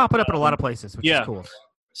 those are popping up in a lot of places, which is cool.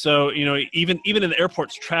 So, even in the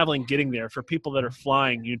airports traveling, getting there, for people that are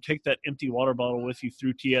flying, you take that empty water bottle with you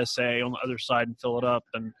through TSA on the other side and fill it up,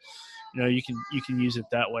 and you can use it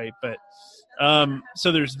that way. But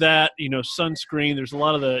so there's that, sunscreen. There's a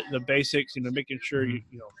lot of the basics, making sure you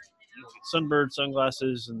get sunbird,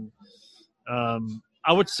 sunglasses, and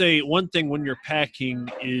I would say one thing when you're packing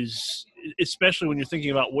is, especially when you're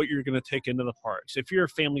thinking about what you're going to take into the parks. If you're a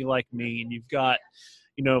family like me and you've got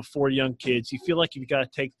 4 young kids, you feel like you've got to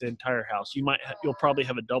take the entire house. You'll probably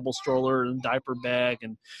have a double stroller and diaper bag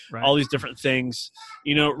and all these different things.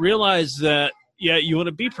 Realize that you want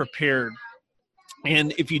to be prepared.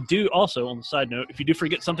 And if you do, also on the side note, if you do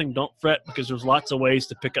forget something, don't fret, because there's lots of ways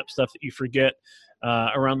to pick up stuff that you forget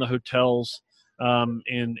around the hotels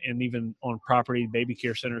and even on property, baby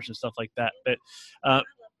care centers and stuff like that. But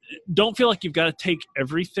don't feel like you've got to take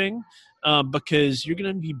everything because you're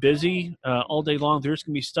going to be busy all day long. There's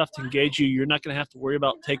going to be stuff to engage you. You're not going to have to worry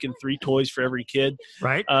about taking 3 toys for every kid,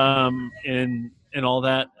 right? And all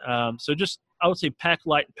that. So just, I would say, pack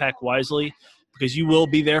light and pack wisely, because you will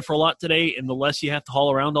be there for a lot today, and the less you have to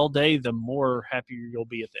haul around all day, the more happier you'll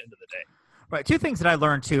be at the end of the day. Right. 2 things that I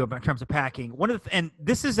learned too in terms of packing. One of and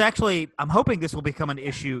this is actually, I'm hoping this will become an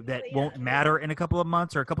issue that won't matter in a couple of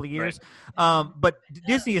months or a couple of years. Right. But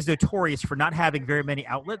Disney is notorious for not having very many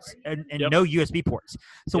outlets and no USB ports.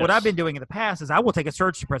 So what I've been doing in the past is I will take a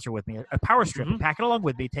surge suppressor with me, a power strip, and pack it along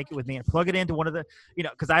with me, take it with me, and plug it into one of the,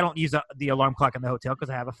 because I don't use the alarm clock in the hotel because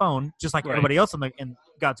I have a phone, just like everybody else in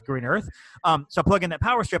God's green earth. So I plug in that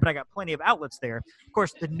power strip, and I got plenty of outlets there. Of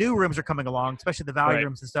course, the new rooms are coming along, especially the value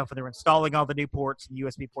rooms and stuff, and they're installing all the new ports and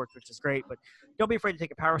USB ports, which is great, but don't be afraid to take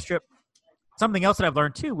a power strip. Something else that I've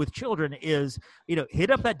learned too with children is, hit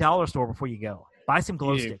up that dollar store before you go. Buy some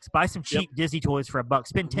glow sticks, buy some cheap Disney toys for $1,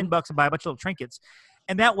 spend $10 and buy a bunch of little trinkets.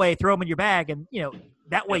 And that way, throw them in your bag, and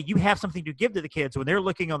that way you have something to give to the kids when they're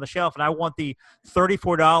looking on the shelf. And I want the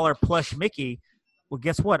 $34 plush Mickey. Well,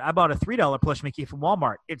 guess what? I bought a $3 plush Mickey from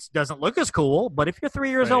Walmart. It doesn't look as cool, but if you're 3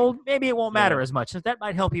 years old, maybe it won't matter as much. So that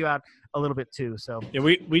might help you out a little bit too. So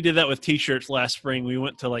we did that with T-shirts last spring. We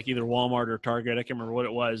went to like either Walmart or Target. I can't remember what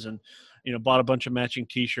it was, and bought a bunch of matching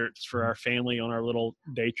T-shirts for our family on our little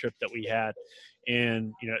day trip that we had.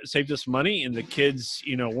 And it saved us money, and the kids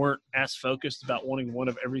weren't as focused about wanting one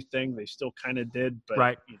of everything. They still kind of did,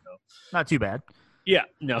 but not too bad. Yeah,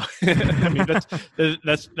 no, I mean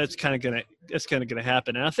that's kind of gonna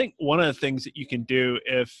happen. And I think one of the things that you can do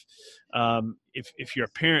if you're a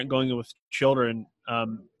parent going in with children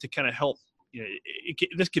to kind of help,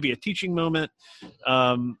 this could be a teaching moment.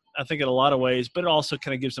 I think in a lot of ways, but it also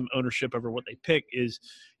kind of gives them ownership over what they pick. Is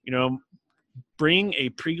bring a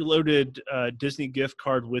preloaded Disney gift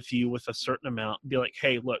card with you with a certain amount. Be like,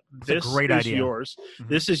 hey, look, this is yours.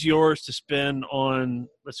 This is yours to spend on,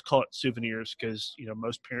 let's call it souvenirs, because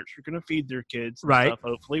most parents are going to feed their kids and stuff,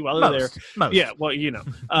 hopefully, while they're there. Yeah, well,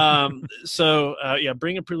 so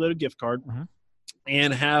bring a preloaded gift card.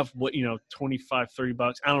 and have 25,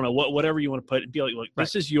 $30, I don't know, whatever you want to put it, be like, look,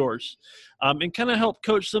 this is yours. And kind of help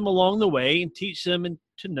coach them along the way and teach them and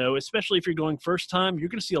to know, especially if you're going first time, you're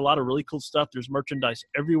going to see a lot of really cool stuff. There's merchandise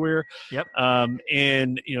everywhere. Yep.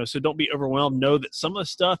 And, so don't be overwhelmed. Know that some of the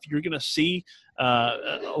stuff you're going to see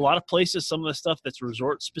a lot of places, some of the stuff that's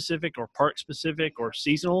resort specific or park specific or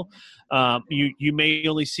seasonal, you may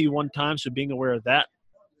only see one time. So being aware of that.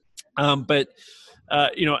 But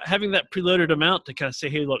having that preloaded amount to kind of say,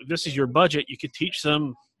 hey, look, this is your budget. You could teach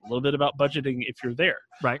them a little bit about budgeting if you're there,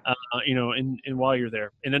 right? And while you're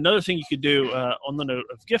there. And another thing you could do on the note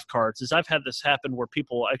of gift cards is I've had this happen where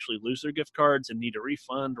people actually lose their gift cards and need a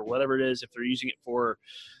refund or whatever it is if they're using it for,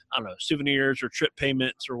 I don't know, souvenirs or trip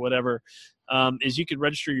payments or whatever. Is you can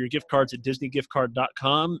register your gift cards at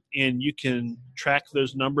DisneyGiftCard.com and you can track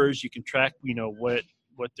those numbers. You can track,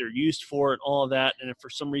 what they're used for and all of that. And if for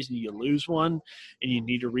some reason you lose one and you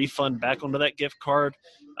need a refund back onto that gift card,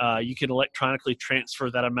 you can electronically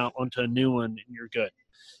transfer that amount onto a new one and you're good.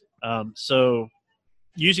 So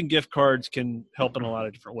using gift cards can help in a lot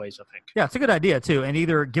of different ways, I think. Yeah, it's a good idea too. And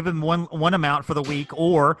either give them one amount for the week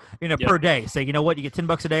or, per day. Say, you know what, you get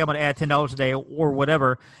 $10 a day, I'm going to add $10 a day or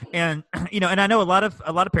whatever. And, and I know a lot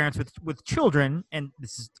of parents with children, and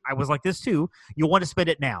I was like this too, you want to spend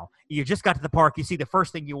it now. You just got to the park, you see the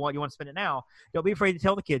first thing you want to spend it now. Don't be afraid to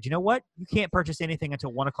tell the kids, you know what, you can't purchase anything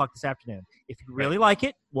until 1:00 this afternoon. If you really like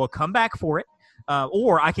it, we'll come back for it.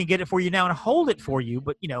 Or I can get it for you now and hold it for you,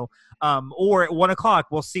 but or at 1:00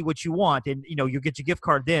 we'll see what you want, and you'll get your gift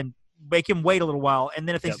card then. Make him wait a little while, and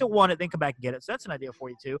then if they still want it, then come back and get it. So that's an idea for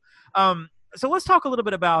you too. So let's talk a little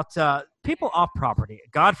bit about people off property.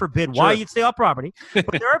 God forbid why you'd stay off property,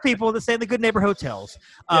 but there are people that stay in the good neighbor hotels.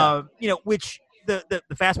 Which. The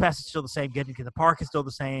fast pass is still the same. Getting to the park is still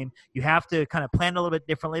the same. You have to kind of plan a little bit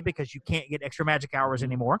differently because you can't get extra magic hours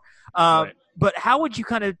anymore. But how would you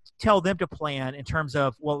kind of tell them to plan in terms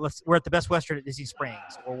of, we're at the Best Western at Disney Springs,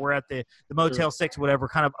 or we're at the Motel 6, whatever,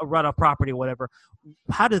 kind of a run off property, whatever.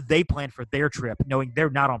 How do they plan for their trip knowing they're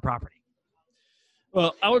not on property?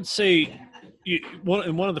 Well, I would say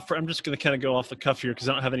I'm just going to kind of go off the cuff here because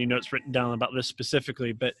I don't have any notes written down about this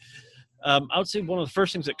specifically, but I would say one of the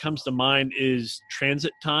first things that comes to mind is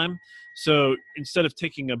transit time. So instead of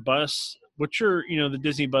taking a bus, which are, the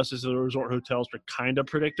Disney buses, the resort hotels are kind of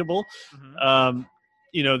predictable. Mm-hmm.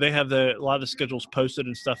 They have a lot of the schedules posted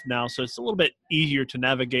and stuff now. So it's a little bit easier to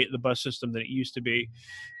navigate the bus system than it used to be.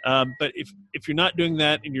 But if you're not doing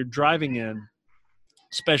that and you're driving in,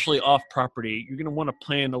 especially off property, you're going to want to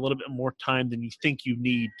plan a little bit more time than you think you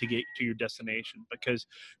need to get to your destination, because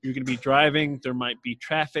you're going to be driving. There might be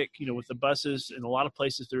traffic, with the buses. In a lot of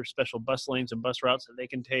places, there are special bus lanes and bus routes that they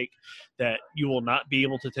can take that you will not be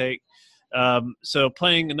able to take. So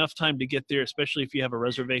planning enough time to get there, especially if you have a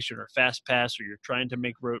reservation or fast pass, or you're trying to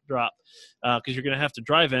make road drop, because you're going to have to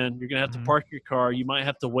drive in, you're going to have to park your car. You might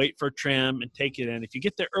have to wait for a tram and take it in. If you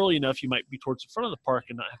get there early enough, you might be towards the front of the park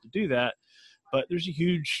and not have to do that. But there's a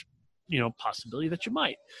huge, possibility that you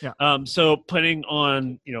might. Yeah. So planning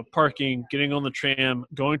on, parking, getting on the tram,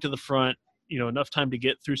 going to the front, enough time to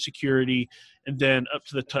get through security, and then up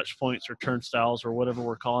to the touch points or turnstiles or whatever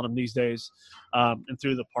we're calling them these days, and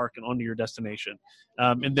through the park and onto your destination.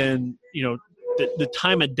 And then, the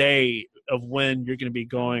time of day of when you're going to be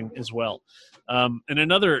going as well. And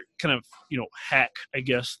another kind of, hack, I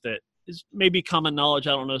guess, that is maybe common knowledge, I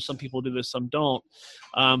don't know, some people do this, some don't,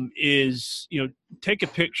 is, take a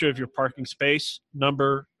picture of your parking space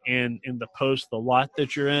number and in the lot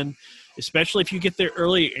that you're in, especially if you get there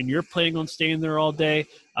early and you're planning on staying there all day.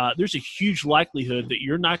 There's a huge likelihood that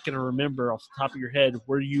you're not going to remember off the top of your head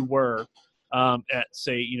where you were at,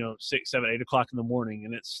 say, 6, 7, 8 o'clock in the morning,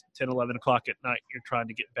 and it's 10, 11 o'clock at night. You're trying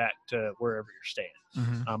to get back to wherever you're staying.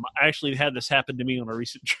 Mm-hmm. I actually had this happen to me on a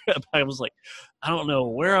recent trip. I was like, I don't know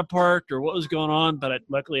where I parked or what was going on, but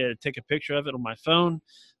luckily I had to take a picture of it on my phone.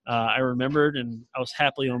 I remembered, and I was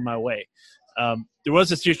happily on my way. There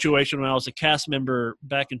was a situation when I was a cast member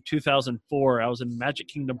back in 2004. I was in Magic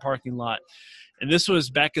Kingdom parking lot. And this was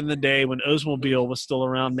back in the day when Oldsmobile was still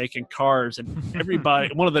around making cars, and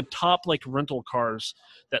everybody, one of the top rental cars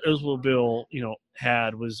that Oldsmobile,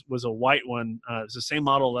 had was a white one. It was the same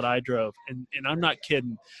model that I drove. And I'm not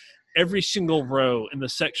kidding. Every single row in the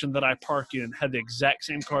section that I parked in had the exact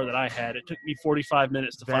same car that I had. It took me 45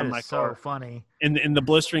 minutes to find my car. So funny. In the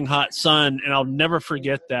blistering hot sun, and I'll never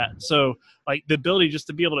forget that. So, the ability just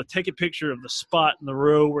to be able to take a picture of the spot in the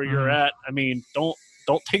row where you're at, I mean, don't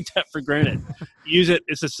take that for granted. Use it.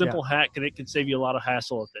 It's a simple hack, and it can save you a lot of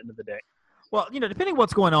hassle at the end of the day. Well, depending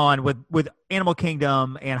what's going on with Animal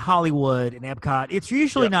Kingdom and Hollywood and Epcot, it's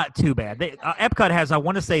usually not too bad. Epcot has, I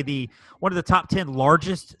want to say, one of the top 10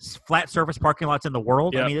 largest flat surface parking lots in the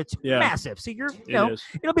world. I mean, it's massive. So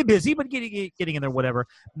it'll be busy, but getting in there, whatever.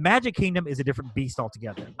 Magic Kingdom is a different beast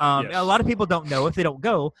altogether. A lot of people don't know, if they don't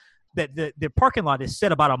go, that the parking lot is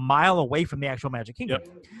set about a mile away from the actual Magic Kingdom.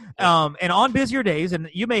 And on busier days, and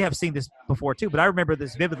you may have seen this before too, but I remember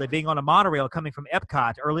this vividly, being on a monorail coming from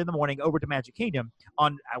Epcot early in the morning over to Magic Kingdom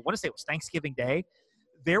on, I want to say it was Thanksgiving Day.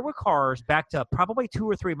 There were cars backed up probably 2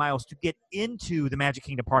 or 3 miles to get into the Magic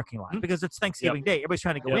Kingdom parking lot because it's Thanksgiving Day. Everybody's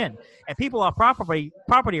trying to go in. And people off property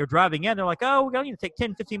are driving in. They're like, oh, we're going to take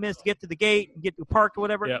 10, 15 minutes to get to the gate and get to parked or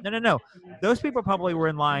whatever. No. Those people probably were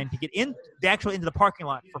in line to get in, into the parking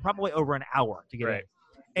lot for probably over an hour to get in.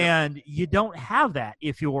 And you don't have that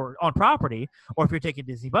if you're on property or if you're taking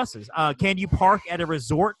Disney buses. Can you park at a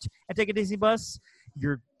resort and take a Disney bus?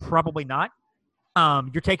 You're probably not.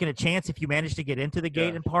 You're taking a chance if you manage to get into the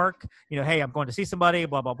gate and park. Hey, I'm going to see somebody,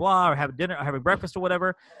 blah, blah, blah, or have dinner or having breakfast or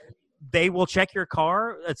whatever. They will check your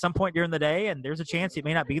car at some point during the day, and there's a chance it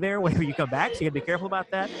may not be there whenever you come back, so you got to be careful about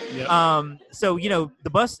that. So, the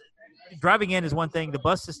bus driving in is one thing. The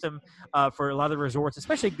bus system for a lot of the resorts,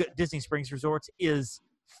 especially Disney Springs resorts, is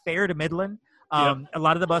fair to middling. A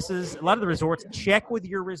lot of the resorts, check with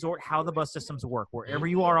your resort how the bus systems work. Wherever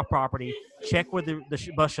you are off property, check with the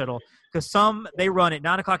bus shuttle, because some, they run at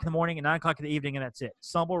 9 o'clock in the morning and 9 o'clock in the evening, and that's it.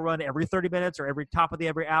 Some will run every 30 minutes or every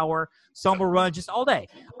hour. Some will run just all day.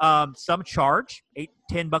 Some charge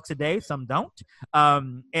 $8-10 a day. Some don't.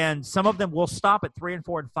 And some of them will stop at 3 and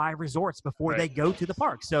 4 and 5 resorts before they go to the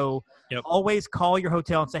park. So always call your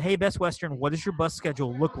hotel and say, hey, Best Western, what does your bus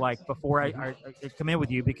schedule look like before I come in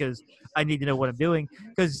with you, because I need to know what I'm doing.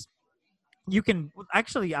 Because you can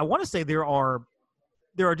actually, I want to say there are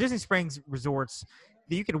Disney Springs resorts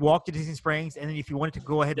that you can walk to Disney Springs, and then if you wanted to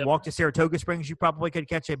go ahead and walk to Saratoga Springs, you probably could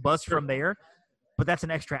catch a bus from there. But that's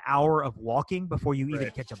an extra hour of walking before you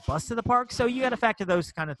even catch a bus to the park. So you got to factor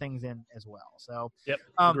those kind of things in as well. So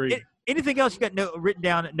anything else you got written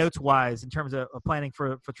down notes-wise in terms of planning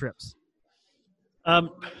for trips?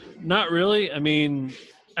 Not really. I mean,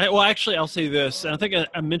 actually, I'll say this. And I think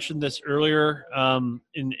I mentioned this earlier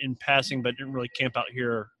in passing, but didn't really camp out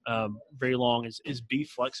here very long, is be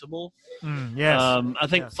flexible. Yes. I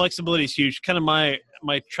think flexibility is huge. Kind of my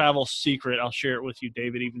travel secret. I'll share it with you,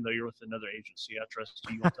 David, even though you're with another agency. I trust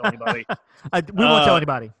you won't tell anybody. We won't tell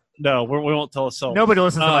anybody. No, we won't tell a soul. Nobody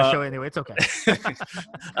listens to my show anyway. It's okay.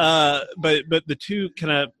 But the two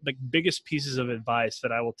kind of like biggest pieces of advice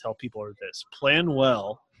that I will tell people are this: plan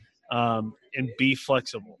well and be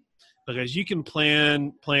flexible. Because you can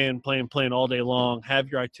plan all day long, have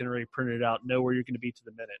your itinerary printed out, know where you're going to be to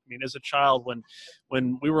the minute. I mean, as a child,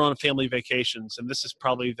 when we were on family vacations, and this is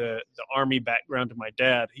probably the Army background to my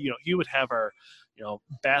dad, he would have our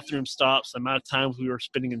bathroom stops, the amount of times we were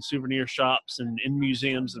spending in souvenir shops and in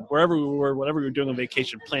museums and wherever we were, whatever we were doing on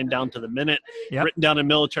vacation, planned down to the minute, written down in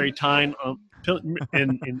military time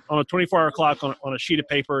and on a 24-hour clock on a sheet of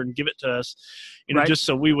paper, and give it to us, just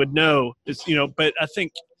so we would know. But I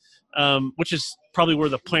think, which is probably where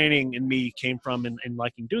the planning in me came from and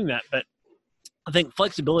liking doing that. But I think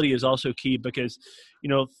flexibility is also key, because,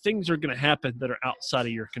 things are going to happen that are outside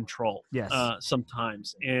of your control. Yes.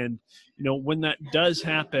 Sometimes. And, when that does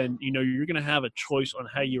happen, you're going to have a choice on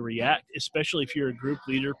how you react, especially if you're a group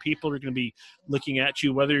leader. People are going to be looking at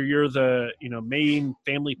you, whether you're the, main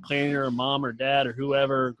family planner, or mom or dad or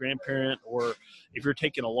whoever, grandparent, or if you're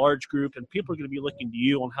taking a large group, and people are going to be looking to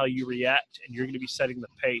you on how you react, and you're going to be setting the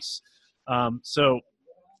pace. So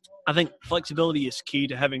I think flexibility is key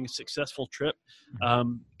to having a successful trip,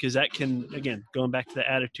 because that can, again, going back to the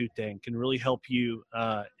attitude thing, can really help you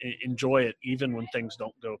enjoy it even when things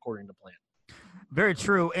don't go according to plan. Very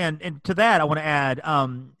true. And to that, I want to add,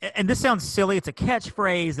 and this sounds silly, it's a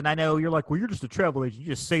catchphrase, and I know you're like, well, you're just a travel agent, you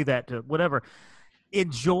just say that to whatever.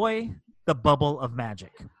 Enjoy the bubble of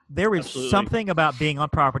magic. There is something about being on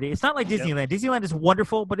property. It's not like Disneyland. Disneyland is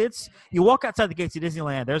wonderful, but you walk outside the gates of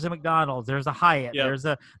Disneyland, there's a McDonald's, there's a Hyatt,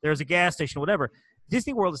 there's a gas station, whatever.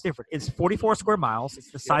 Disney World is different. It's 44 square miles.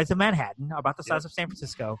 It's the size of Manhattan, about the size of San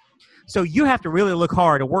Francisco. So you have to really look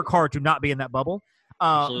hard and work hard to not be in that bubble.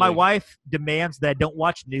 My wife demands that I don't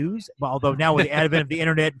watch news, although now with the advent of the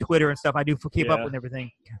internet and Twitter and stuff, I do keep up with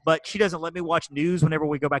everything. But she doesn't let me watch news whenever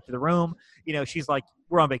we go back to the room. She's like,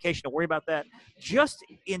 we're on vacation. Don't worry about that. Just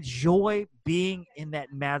enjoy being in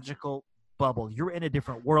that magical bubble. You're in a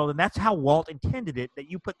different world, and that's how Walt intended it, that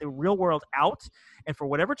you put the real world out, and for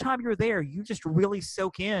whatever time you're there, you just really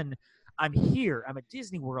soak in I'm here. I'm at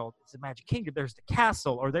Disney World. It's the Magic Kingdom. There's the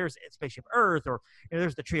castle, or there's Spaceship Earth, or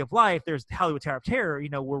there's the Tree of Life. There's the Hollywood Tower of Terror.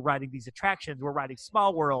 We're riding these attractions. We're riding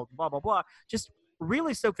Small World, blah, blah, blah. Just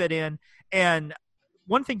really soak that in. And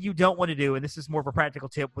one thing you don't want to do, and this is more of a practical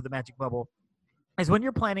tip with the Magic Bubble, is when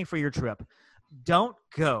you're planning for your trip, don't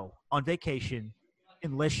go on vacation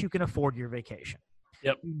unless you can afford your vacation.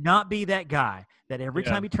 Yep. Do not be that guy that every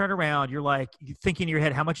time you turn around, you're thinking in your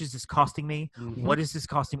head, how much is this costing me? Mm-hmm. What is this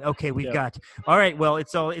costing me? Okay, we've got, all right, well,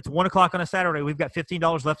 it's 1 o'clock on a Saturday. We've got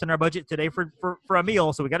 $15 left in our budget today for a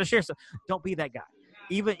meal, so we got to share. So don't be that guy.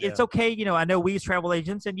 It's okay. I know we as travel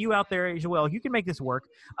agents and you out there as well, you can make this work.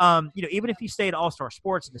 Even if you stay at All-Star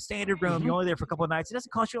Sports in the standard room, you're only there for a couple of nights. It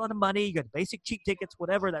doesn't cost you a lot of money. You got basic cheap tickets,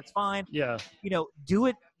 whatever. That's fine. Yeah. Do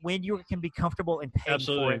it when you can be comfortable and paying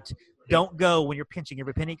for it. Yep. Don't go when you're pinching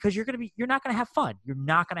every penny, because you're not going to have fun. You're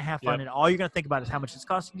not going to have fun, and all you're going to think about is how much it's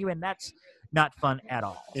costing you, and that's not fun at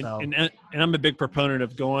all. And I'm a big proponent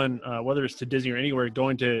of going, whether it's to Disney or anywhere,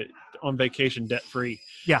 going on vacation debt free.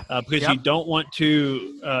 Yeah, because you don't want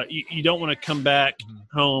to you don't want to come back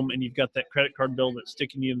home and you've got that credit card bill that's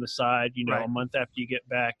sticking you in the side. A month after you get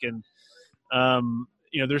back, and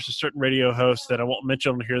there's a certain radio host that I won't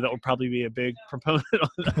mention on here that will probably be a big proponent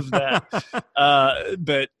of that.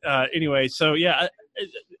 But anyway, so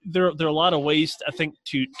there are a lot of ways I think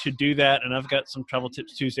to do that, and I've got some Travel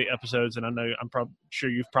Tips Tuesday episodes, and I know I'm sure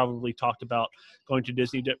you've probably talked about going to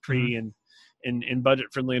Disney debt free and budget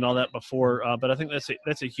friendly and all that before. But I think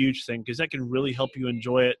that's a huge thing, because that can really help you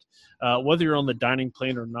enjoy it, whether you're on the dining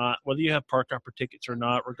plan or not, whether you have park hopper tickets or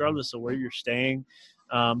not, regardless of where you're staying.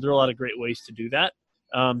 There are a lot of great ways to do that.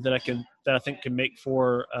 That I think can make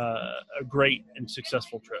for a great and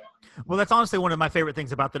successful trip. Well, that's honestly one of my favorite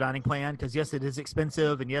things about the dining plan, because yes, it is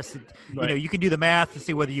expensive, and yes, you can do the math to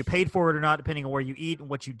see whether you paid for it or not, depending on where you eat and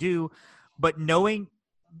what you do. But knowing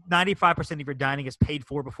 95% of your dining is paid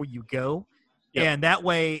for before you go. Yep. And that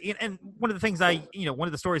way, and one of the things one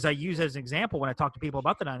of the stories I use as an example when I talk to people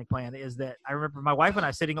about the dining plan is that I remember my wife and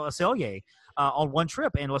I sitting at Le Cellier on one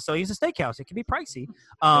trip, and Le Cellier is a steakhouse. It can be pricey.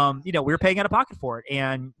 We were paying out of pocket for it,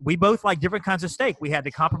 and we both like different kinds of steak. We had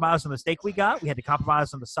to compromise on the steak we got. We had to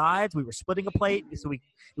compromise on the sides. We were splitting a plate, so it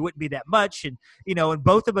wouldn't be that much. And, and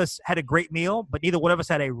both of us had a great meal, but neither one of us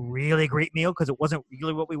had a really great meal because it wasn't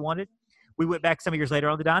really what we wanted. We went back some years later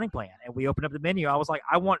on the dining plan, and we opened up the menu. I was like,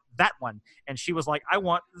 I want that one. And she was like, I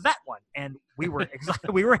want that one. And we were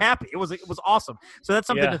we were happy. It was awesome. So that's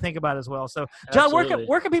something to think about as well. So, John,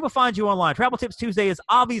 where can people find you online? Travel Tips Tuesday is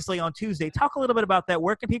obviously on Tuesday. Talk a little bit about that.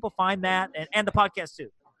 Where can people find that and the podcast too?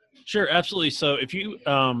 Sure, absolutely. So if you,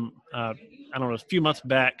 I don't know, a few months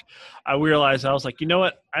back, I realized, I was like, you know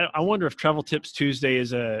what? I wonder if Travel Tips Tuesday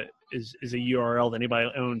is a URL that anybody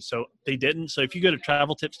owns. So they didn't. So if you go to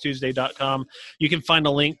traveltipstuesday.com, you can find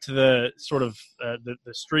a link to the sort of the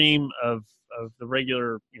stream of the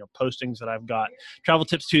regular postings that I've got. Travel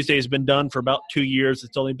Tips Tuesday has been done for about 2 years.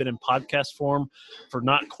 It's only been in podcast form for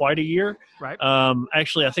not quite a year. Right.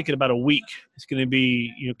 Actually, I think in about a week it's going to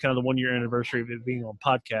be kind of the 1 year anniversary of it being on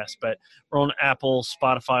podcast. But we're on Apple,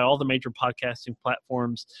 Spotify, all the major podcasting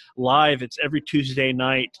platforms. Live, it's every Tuesday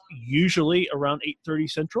night, usually around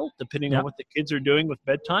 8:30 Central, depending on what the kids are doing with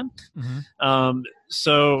bedtime. Mm-hmm.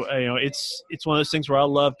 So it's one of those things where I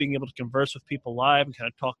love being able to converse with people live and kind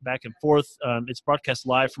of talk back and forth. It's broadcast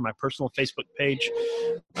live from my personal Facebook page.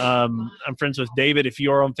 I'm friends with David. If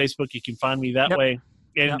you are on Facebook, you can find me that way.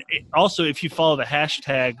 And also, if you follow the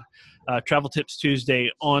hashtag Travel Tips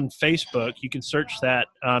Tuesday on Facebook, you can search that.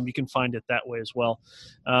 You can find it that way as well.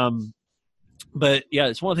 But yeah,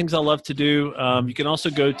 it's one of the things I love to do. You can also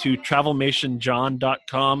go to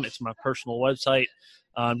travelmationjohn.com. It's my personal website.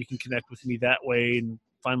 You can connect with me that way and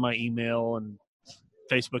find my email and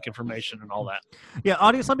Facebook information and all that. Yeah,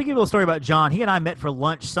 audience, let me give you a little story about John. He and I met for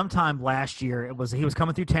lunch sometime last year. He was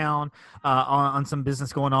coming through town on some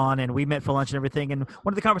business going on, and we met for lunch and everything. And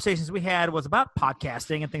one of the conversations we had was about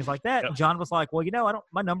podcasting and things like that. Yep. And John was like, well,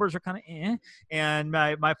 my numbers are kind of and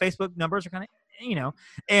my Facebook numbers are kind of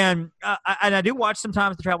and I do watch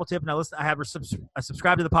sometimes the Travel Tip, and I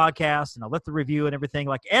subscribe to the podcast, and I let the review and everything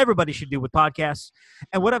like everybody should do with podcasts.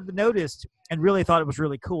 And what I've noticed and really thought it was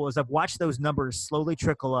really cool is I've watched those numbers slowly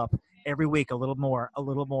trickle up every week, a little more, a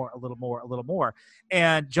little more, a little more, a little more.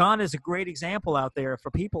 And John is a great example out there for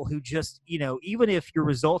people who just, even if your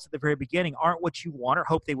results at the very beginning aren't what you want or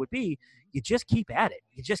hope they would be, you just keep at it.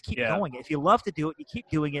 You just keep going. If you love to do it, you keep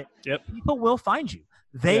doing it. Yep. People will find you.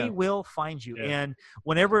 They will find you. Yeah. And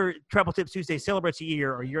whenever Travel Tips Tuesday celebrates a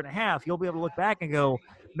year or a year and a half, you'll be able to look back and go,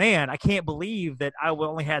 man, I can't believe that I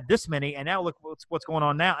only had this many, and now look what's going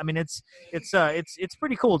on now. I mean, it's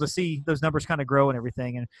pretty cool to see those numbers kind of grow and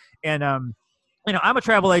everything. And I'm a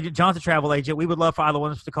travel agent. John's a travel agent. We would love for either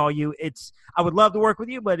one of us to call you. I would love to work with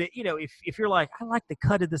you, but if you're like, I like the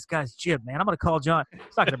cut of this guy's jib, man, I'm going to call John.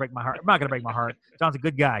 It's not going to break my heart. I'm not going to break my heart. John's a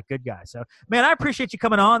good guy. So, man, I appreciate you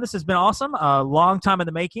coming on. This has been awesome. A long time in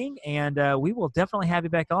the making, and we will definitely have you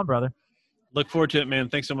back on, brother. Look forward to it, man.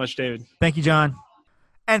 Thanks so much, David. Thank you, John.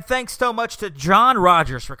 And thanks so much to John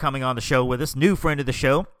Rogers for coming on the show with us, new friend of the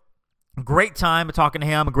show. Great time talking to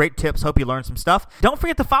him. Great tips. Hope you learned some stuff. Don't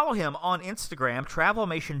forget to follow him on Instagram,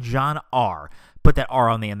 Travelmation John R. Put that R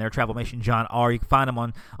on the end there, Travelmation John R. You can find him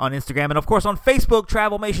on Instagram. And, of course, on Facebook,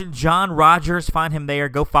 Travelmation John Rogers. Find him there.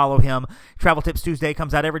 Go follow him. Travel Tips Tuesday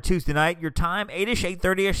comes out every Tuesday night. Your time, 8-ish,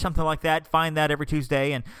 8:30-ish, something like that. Find that every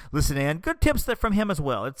Tuesday and listen in. Good tips from him as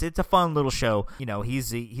well. It's a fun little show.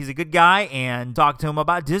 He's a good guy, and talk to him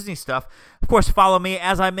about Disney stuff. Of course, follow me,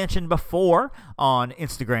 as I mentioned before, on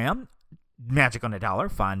Instagram. Magic on a Dollar.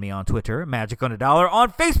 Find me on Twitter, Magic on a Dollar.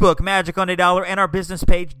 On Facebook, Magic on a Dollar. And our business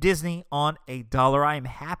page, Disney on a Dollar. I am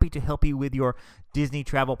happy to help you with your Disney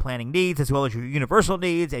travel planning needs, as well as your Universal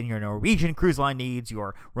needs and your Norwegian Cruise Line needs,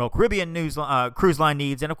 your Royal Caribbean Cruise Line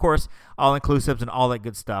needs, and, of course, all-inclusives and all that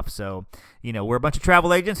good stuff. So, we're a bunch of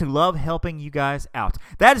travel agents who love helping you guys out.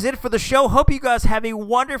 That is it for the show. Hope you guys have a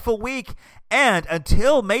wonderful week. And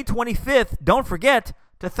until May 25th, don't forget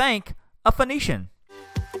to thank a Phoenician.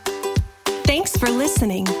 Thanks for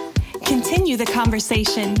listening. Continue the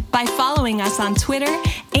conversation by following us on Twitter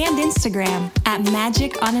and Instagram at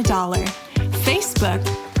Magic on a Dollar, Facebook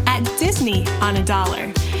at Disney on a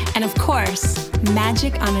Dollar, and of course,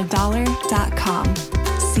 magiconadollar.com.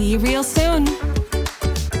 See you real soon.